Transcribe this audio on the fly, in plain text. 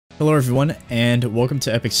Hello everyone, and welcome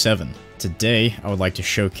to Epic 7. Today, I would like to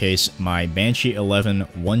showcase my Banshee 11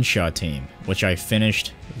 one-shot team, which I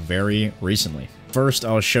finished very recently. First,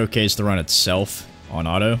 I'll showcase the run itself on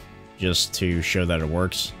auto, just to show that it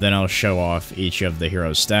works. Then I'll show off each of the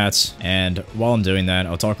hero's stats, and while I'm doing that,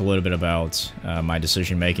 I'll talk a little bit about my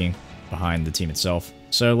decision-making behind the team itself.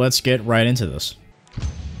 So let's get right into this.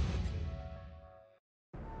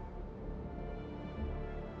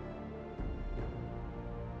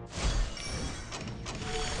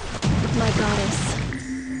 My goddess,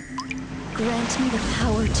 grant me the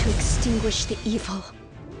power to extinguish the evil.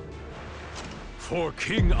 For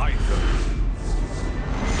King Arthur,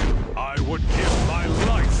 I would give my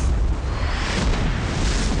life.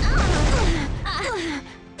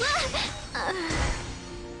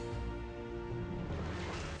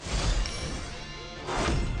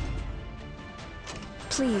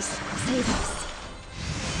 Please, save us.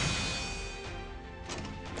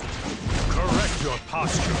 Correct your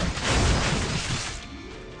posture.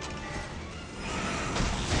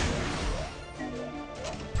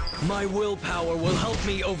 My willpower will help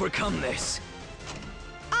me overcome this.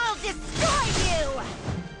 I'll destroy you!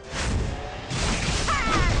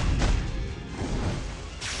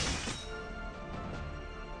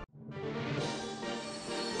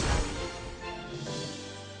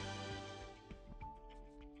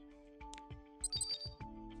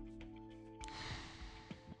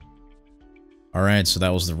 Alright, so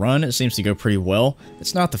that was the run. It seems to go pretty well.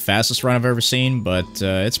 It's not the fastest run I've ever seen, but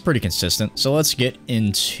it's pretty consistent. So let's get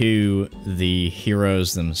into the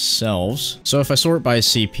heroes themselves. So if I sort by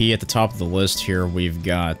CP at the top of the list here, we've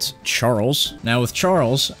got Charles. Now with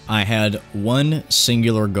Charles, I had one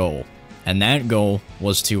singular goal, and that goal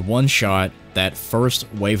was to one-shot that first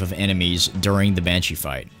wave of enemies during the Banshee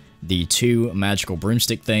fight. The two magical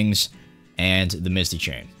broomstick things and the Misty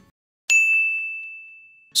Chain.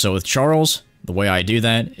 So with Charles, the way I do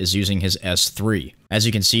that is using his S3. As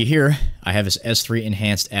you can see here, I have his S3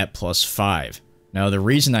 enhanced at +5. Now the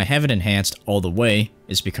reason I have it enhanced all the way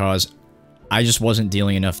is because I just wasn't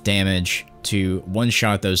dealing enough damage to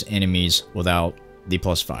one-shot those enemies without the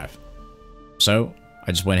 +5. So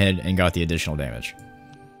I just went ahead and got the additional damage.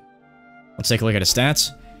 Let's take a look at his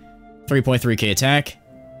stats. 3.3k attack,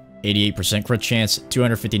 88% crit chance,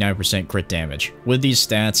 259% crit damage. With these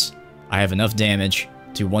stats, I have enough damage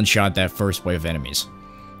to one-shot that first wave of enemies.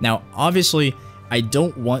 Now, obviously, I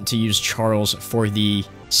don't want to use Charles for the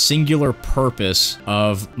singular purpose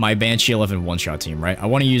of my Banshee 11 one-shot team, right? I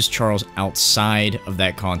want to use Charles outside of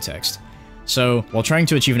that context. So, while trying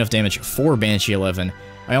to achieve enough damage for Banshee 11,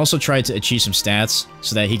 I also tried to achieve some stats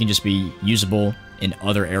so that he can just be usable in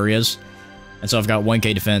other areas. And so I've got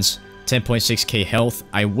 1k defense, 10.6k health,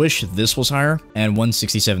 I wish this was higher, and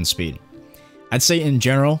 167 speed. I'd say in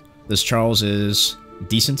general, this Charles is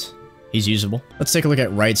decent. He's usable. Let's take a look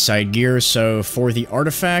at right side gear. So for the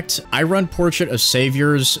artifact, I run Portrait of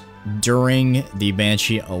Saviors during the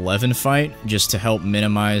Banshee 11 fight just to help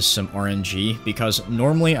minimize some RNG, because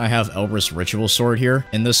normally I have Elbrus Ritual Sword here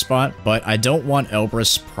in this spot, but I don't want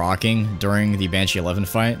Elbrus proccing during the Banshee 11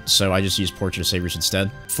 fight, so I just use Portrait of Saviors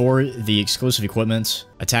instead. For the exclusive equipment,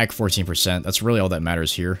 attack 14%, that's really all that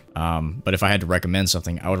matters here. But if I had to recommend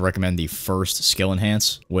something, I would recommend the first skill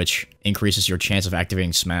enhance, which increases your chance of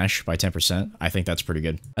activating Smash by 10%. I think that's pretty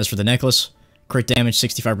good. As for the necklace, crit damage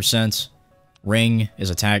 65%, ring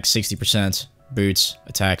is attack 60%, boots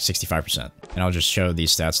attack 65%. And I'll just show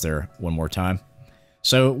these stats there one more time.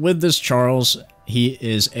 So with this Charles, he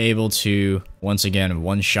is able to, once again,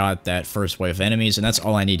 one-shot that first wave of enemies, and that's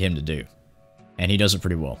all I need him to do. And he does it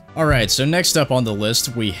pretty well. Alright, so next up on the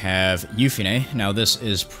list, we have Euphine. Now this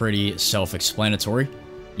is pretty self-explanatory.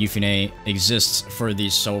 Euphine exists for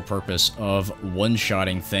the sole purpose of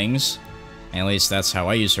one-shotting things. At least that's how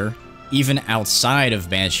I use her. Even outside of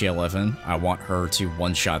Banshee 11, I want her to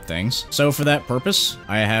one-shot things. So for that purpose,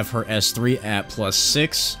 I have her S3 at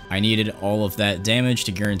 +6. I needed all of that damage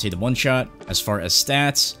to guarantee the one-shot. As far as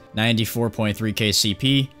stats, 94.3k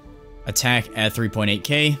CP, attack at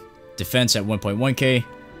 3.8k, defense at 1.1k,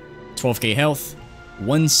 12k health,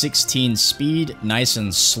 116 speed, nice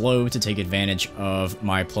and slow to take advantage of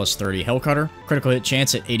my +30 Hellcutter, critical hit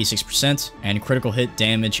chance at 86%, and critical hit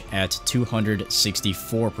damage at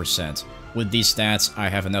 264%. With these stats, I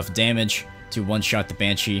have enough damage to one-shot the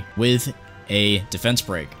Banshee with a defense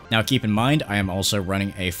break. Now keep in mind, I am also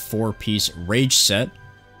running a 4-piece Rage set.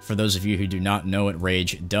 For those of you who do not know what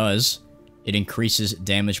Rage does, it increases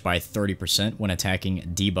damage by 30% when attacking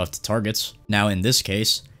debuffed targets. Now in this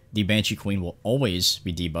case, the Banshee Queen will always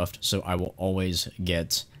be debuffed, so I will always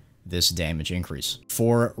get this damage increase.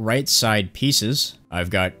 For right side pieces, I've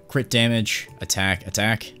got crit damage, attack,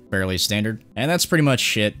 attack, Fairly standard. And that's pretty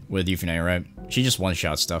much it with Yufine, right? She just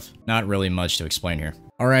one-shot stuff. Not really much to explain here.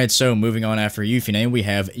 Alright, so moving on after Yufine, we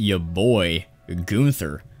have ya boy,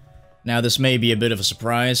 Gunther. Now, this may be a bit of a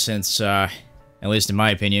surprise since, at least in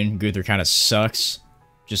my opinion, Gunther kind of sucks,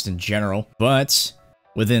 just in general. But,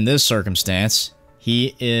 within this circumstance,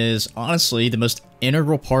 he is honestly the most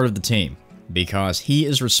integral part of the team, because he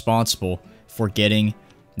is responsible for getting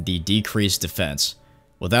the decreased defense.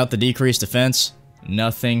 Without the decreased defense,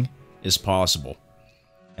 nothing is possible.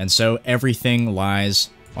 And so everything lies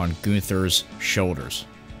on Gunther's shoulders.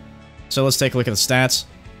 So let's take a look at the stats.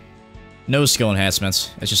 No skill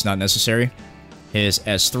enhancements, it's just not necessary. His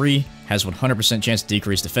S3 has 100% chance to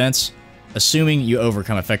decrease defense, assuming you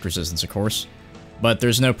overcome effect resistance, of course. But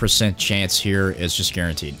there's no percent chance here, it's just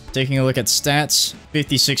guaranteed. Taking a look at stats,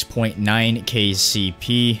 56.9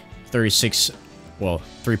 KCP,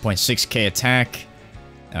 3.6k attack.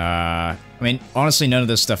 I mean, honestly, none of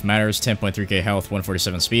this stuff matters. 10.3k health,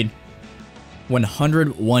 147 speed,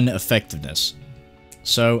 101 effectiveness.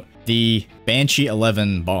 So, the Banshee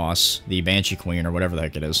 11 boss, the Banshee Queen, or whatever the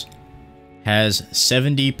heck it is, has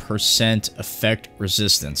 70% effect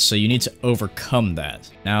resistance, so you need to overcome that.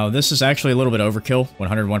 Now, this is actually a little bit overkill,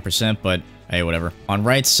 101%, but hey, whatever. On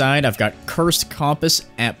right side, I've got Cursed Compass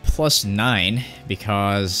at +9,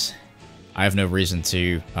 because I have no reason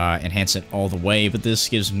to enhance it all the way, but this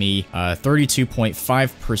gives me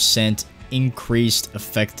 32.5% increased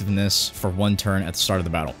effectiveness for one turn at the start of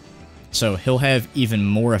the battle. So he'll have even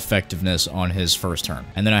more effectiveness on his first turn.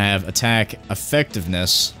 And then I have Attack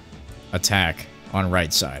Effectiveness Attack on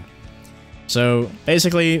right side. So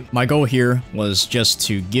basically, my goal here was just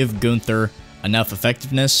to give Gunther enough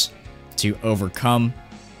effectiveness to overcome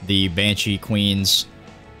the Banshee Queen's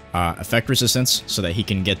effect resistance so that he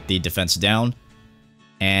can get the defense down.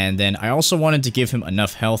 And then I also wanted to give him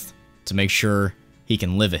enough health to make sure he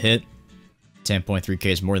can live a hit. 10.3k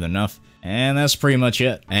is more than enough. And that's pretty much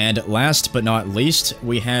it. And last but not least,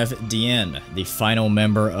 we have Diene, the final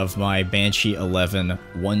member of my Banshee 11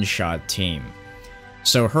 one-shot team.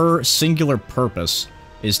 So her singular purpose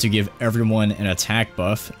is to give everyone an attack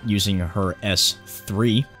buff using her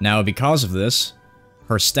S3. Now, because of this,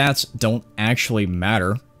 her stats don't actually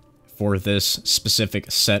matter for this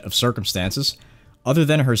specific set of circumstances, other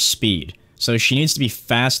than her speed. So she needs to be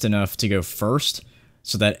fast enough to go first,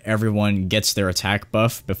 so that everyone gets their attack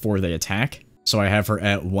buff before they attack. So I have her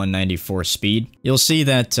at 194 speed. You'll see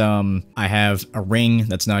that I have a ring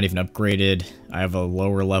that's not even upgraded. I have a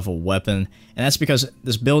lower level weapon. And that's because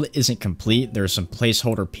this build isn't complete. There's some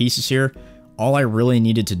placeholder pieces here. All I really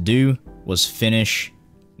needed to do was finish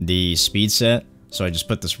the speed set. So I just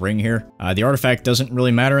put this ring here. The artifact doesn't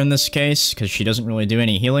really matter in this case, because she doesn't really do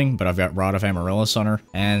any healing, but I've got Rod of Amaryllis on her.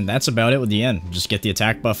 And that's about it with the end. Just get the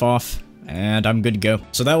attack buff off, and I'm good to go.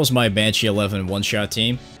 So that was my Banshee 11 one-shot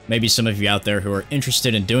team. Maybe some of you out there who are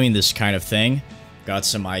interested in doing this kind of thing got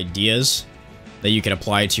some ideas that you can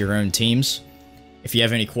apply to your own teams. If you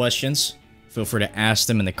have any questions, feel free to ask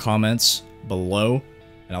them in the comments below,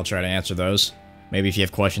 and I'll try to answer those. Maybe if you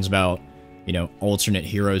have questions about, you know, alternate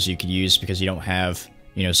heroes you could use because you don't have,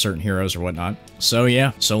 you know, certain heroes or whatnot. So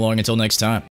yeah, so long until next time.